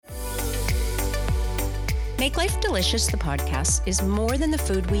Make Life Delicious, the podcast, is more than the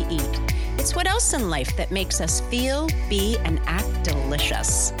food we eat. It's what else in life that makes us feel, be, and act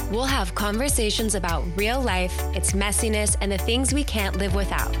delicious. We'll have conversations about real life, its messiness, and the things we can't live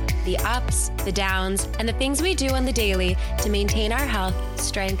without. The ups, the downs, and the things we do on the daily to maintain our health,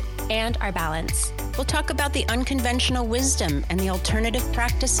 strength, and our balance. We'll talk about the unconventional wisdom and the alternative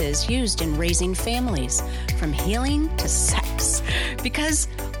practices used in raising families, from healing to sex, because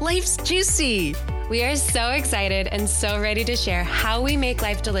life's juicy. We are so excited and so ready to share how we make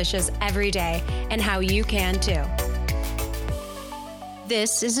life delicious every day and how you can too.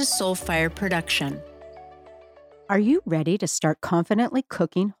 This is a Soulfire production. Are you ready to start confidently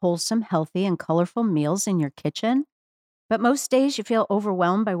cooking wholesome, healthy, and colorful meals in your kitchen? But most days you feel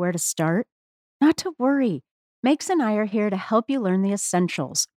overwhelmed by where to start? Not to worry. Megs and I are here to help you learn the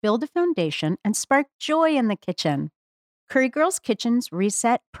essentials, build a foundation, and spark joy in the kitchen. Curry Girls Kitchen's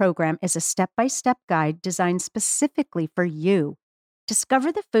Reset program is a step-by-step guide designed specifically for you.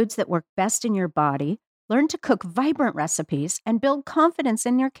 Discover the foods that work best in your body, learn to cook vibrant recipes, and build confidence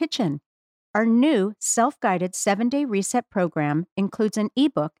in your kitchen. Our new self-guided 7-day reset program includes an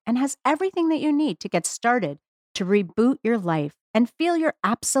ebook and has everything that you need to get started to reboot your life and feel your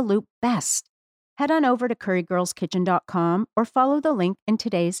absolute best. Head on over to currygirlskitchen.com or follow the link in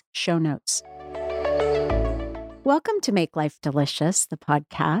today's show notes. Welcome to Make Life Delicious, the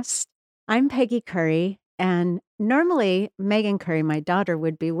podcast. I'm Peggy Curry, and normally Megan Curry, my daughter,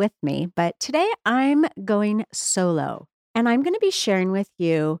 would be with me, but today I'm going solo, and I'm going to be sharing with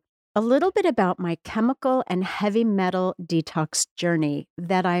you a little bit about my chemical and heavy metal detox journey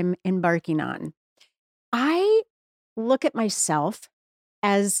that I'm embarking on. I look at myself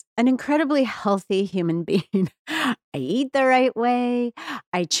as an incredibly healthy human being. I eat the right way.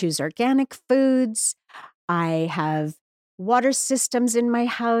 I choose organic foods. I have water systems in my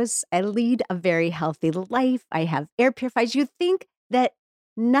house. I lead a very healthy life. I have air purifiers. You think that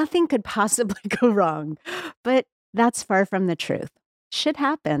nothing could possibly go wrong, but that's far from the truth. Shit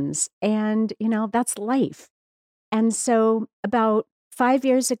happens, and, that's life. And so about 5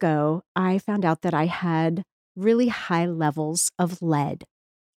 years ago, I found out that I had really high levels of lead.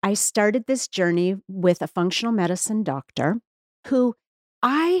 I started this journey with a functional medicine doctor who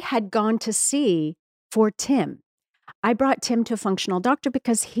I had gone to see for Tim. I brought Tim to a functional doctor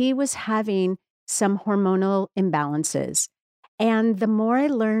because he was having some hormonal imbalances. And the more I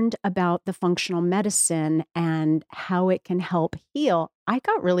learned about the functional medicine and how it can help heal, I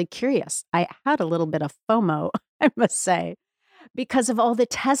got really curious. I had a little bit of FOMO, I must say, because of all the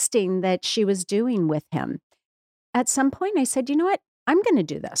testing that she was doing with him. At some point, I said, you know what? I'm going to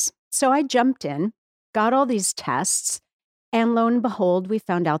do this. So I jumped in, got all these tests, and lo and behold, we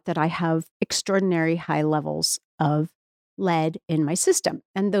found out that I have extraordinary high levels of lead in my system.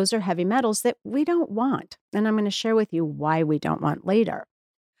 And those are heavy metals that we don't want. And I'm going to share with you why we don't want later.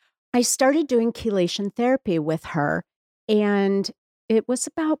 I started doing chelation therapy with her, and it was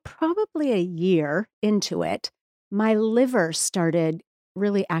about probably a year into it. My liver started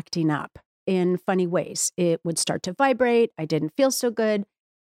really acting up in funny ways. It would start to vibrate. I didn't feel so good.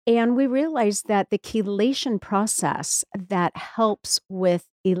 And we realized that the chelation process that helps with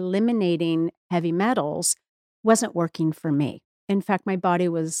eliminating heavy metals wasn't working for me. In fact, my body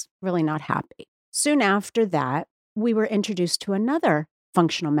was really not happy. Soon after that, we were introduced to another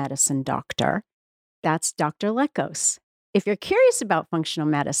functional medicine doctor. That's Dr. Lekos. If you're curious about functional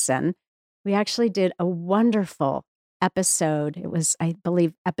medicine, we actually did a wonderful episode. It was, I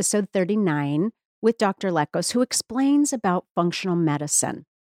believe, episode 39 with Dr. Lekos, who explains about functional medicine.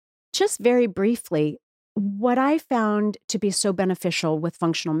 Just very briefly, what I found to be so beneficial with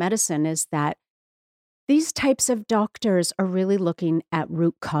functional medicine is that these types of doctors are really looking at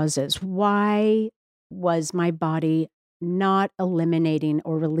root causes. Why was my body not eliminating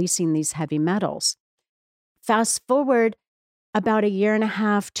or releasing these heavy metals? Fast forward about 1.5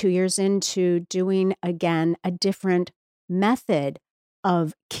 years, 2 years into doing, again, a different method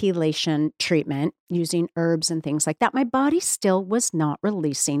of chelation treatment using herbs and things like that, my body still was not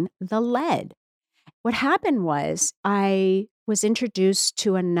releasing the lead. What happened was I was introduced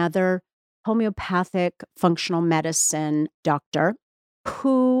to another homeopathic functional medicine doctor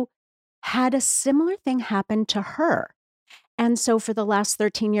who had a similar thing happen to her. And so for the last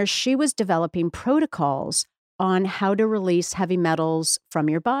 13 years, she was developing protocols on how to release heavy metals from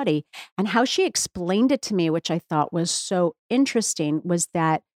your body. And how she explained it to me, which I thought was so interesting, was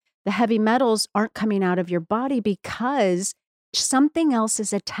that the heavy metals aren't coming out of your body because something else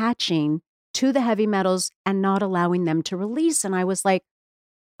is attaching to the heavy metals and not allowing them to release. And I was like,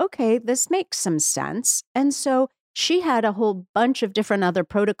 okay, this makes some sense. And so she had a whole bunch of different other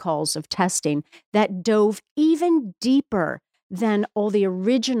protocols of testing that dove even deeper than all the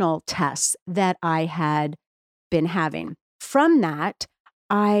original tests that I had been having. From that,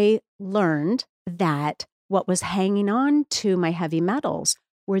 I learned that what was hanging on to my heavy metals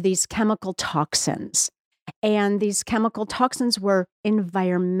were these chemical toxins. And these chemical toxins were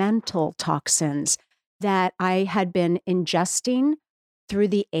environmental toxins that I had been ingesting through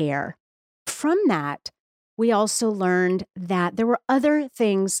the air. From that, we also learned that there were other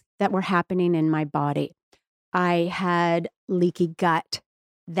things that were happening in my body. I had leaky gut.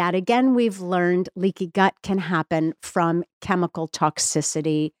 That again, we've learned leaky gut can happen from chemical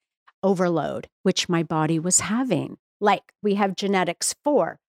toxicity overload, which my body was having. Like we have genetics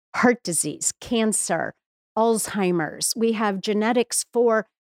for heart disease, cancer, Alzheimer's. We have genetics for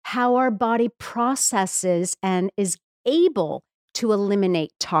how our body processes and is able to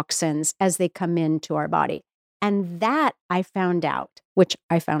eliminate toxins as they come into our body. And that I found out, which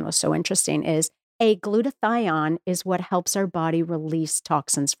I found was so interesting, is a glutathione is what helps our body release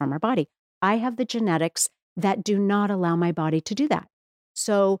toxins from our body. I have the genetics that do not allow my body to do that.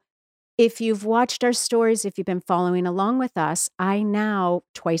 So if you've watched our stories, if you've been following along with us, I now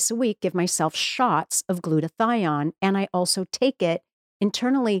twice a week give myself shots of glutathione, and I also take it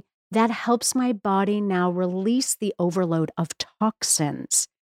internally. That helps my body now release the overload of toxins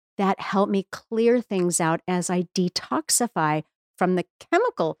that help me clear things out as I detoxify from the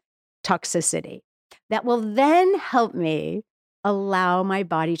chemical toxicity. That will then help me allow my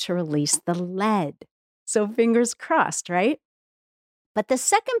body to release the lead. So fingers crossed, right? But the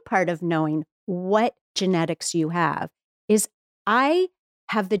second part of knowing what genetics you have is I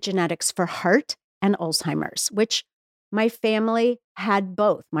have the genetics for heart and Alzheimer's, which my family had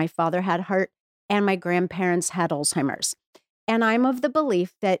both. My father had heart and my grandparents had Alzheimer's. And I'm of the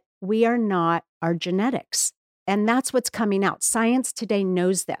belief that we are not our genetics. And that's what's coming out. Science today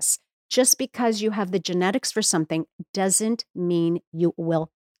knows this. Just because you have the genetics for something doesn't mean you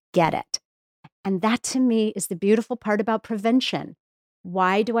will get it. And that to me is the beautiful part about prevention.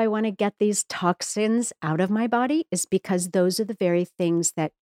 Why do I want to get these toxins out of my body? Is because those are the very things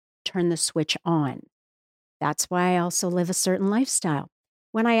that turn the switch on. That's why I also live a certain lifestyle.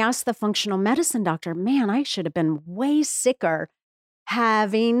 When I asked the functional medicine doctor, man, I should have been way sicker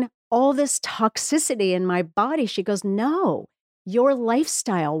having all this toxicity in my body. She goes, no, your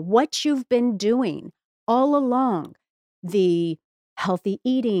lifestyle, what you've been doing all along, the healthy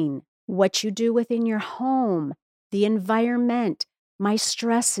eating, what you do within your home, the environment, my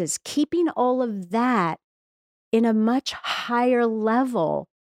stresses, keeping all of that in a much higher level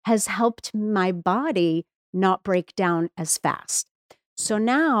has helped my body not break down as fast. So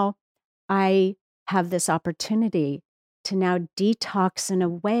now I have this opportunity to now detox in a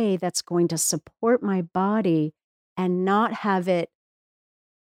way that's going to support my body and not have it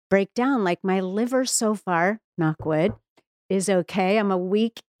break down. Like my liver so far, knock wood, is okay. I'm a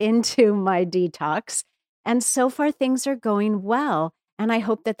week into my detox. And so far things are going well. And I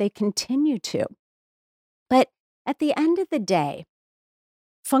hope that they continue to. But at the end of the day,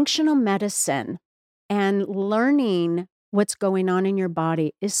 functional medicine and learning what's going on in your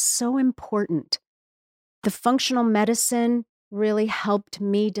body is so important. The functional medicine really helped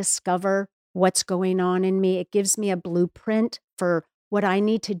me discover what's going on in me. It gives me a blueprint for what I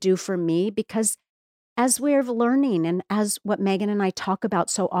need to do for me, because as we're learning and as what Megan and I talk about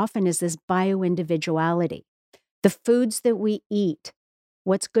so often is this bioindividuality. The foods that we eat,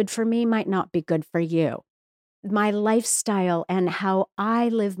 what's good for me might not be good for you. My lifestyle and how I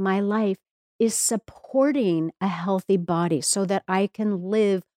live my life is supporting a healthy body so that I can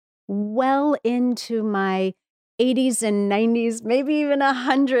live well into my 80s and 90s, maybe even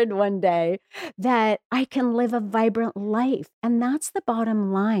 100 one day, that I can live a vibrant life. And that's the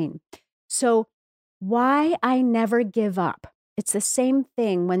bottom line. So why I never give up. It's the same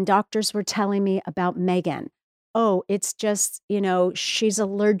thing when doctors were telling me about Megan. Oh, it's just, she's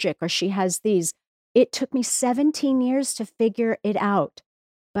allergic or she has these. It took me 17 years to figure it out,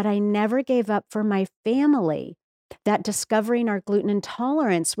 but I never gave up for my family that discovering our gluten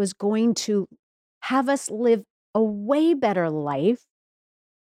intolerance was going to have us live a way better life.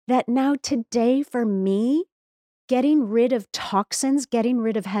 That now today for me, getting rid of toxins, getting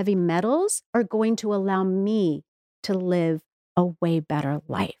rid of heavy metals are going to allow me to live a way better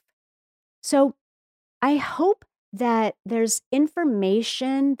life. So I hope that there's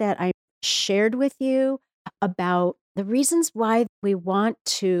information that I shared with you about the reasons why we want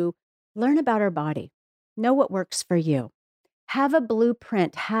to learn about our body, know what works for you, have a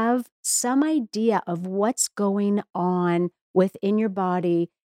blueprint, have some idea of what's going on within your body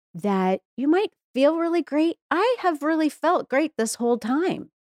that you might feel really great? I have really felt great this whole time.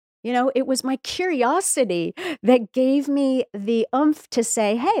 It was my curiosity that gave me the oomph to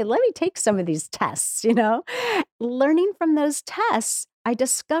say, hey, let me take some of these tests. Learning from those tests, I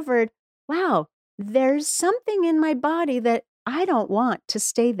discovered, wow, there's something in my body that I don't want to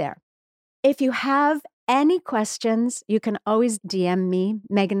stay there. If you have any questions, you can always DM me.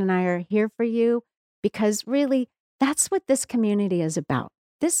 Megan and I are here for you because really, that's what this community is about.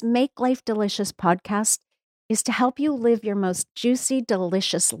 This Make Life Delicious podcast is to help you live your most juicy,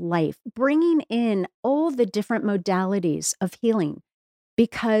 delicious life, bringing in all the different modalities of healing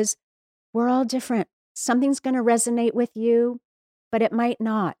because we're all different. Something's going to resonate with you, but it might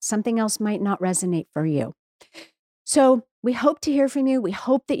not. Something else might not resonate for you. So we hope to hear from you. We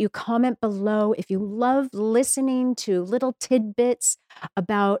hope that you comment below if you love listening to little tidbits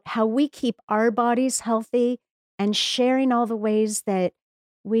about how we keep our bodies healthy and sharing all the ways that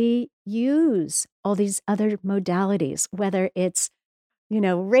we use all these other modalities, whether it's,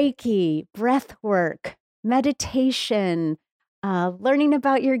 Reiki, breath work, meditation, learning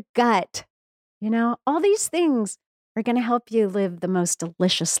about your gut. All these things are going to help you live the most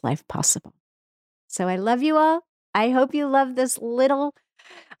delicious life possible. So I love you all. I hope you love this little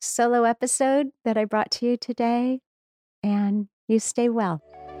solo episode that I brought to you today, and you stay well.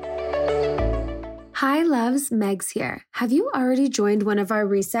 Hi loves, Megs here. Have you already joined one of our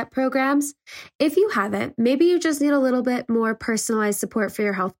reset programs? If you haven't, maybe you just need a little bit more personalized support for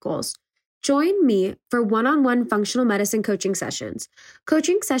your health goals. Join me for one-on-one functional medicine coaching sessions.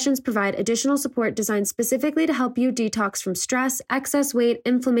 Coaching sessions provide additional support designed specifically to help you detox from stress, excess weight,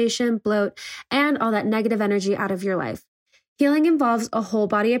 inflammation, bloat, and all that negative energy out of your life. Healing involves a whole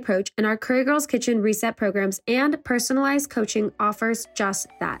body approach, and our Curry Girls Kitchen reset programs and personalized coaching offers just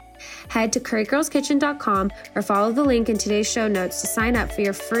that. Head to currygirlskitchen.com or follow the link in today's show notes to sign up for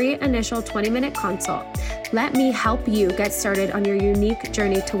your free initial 20-minute consult. Let me help you get started on your unique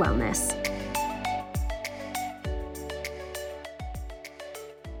journey to wellness.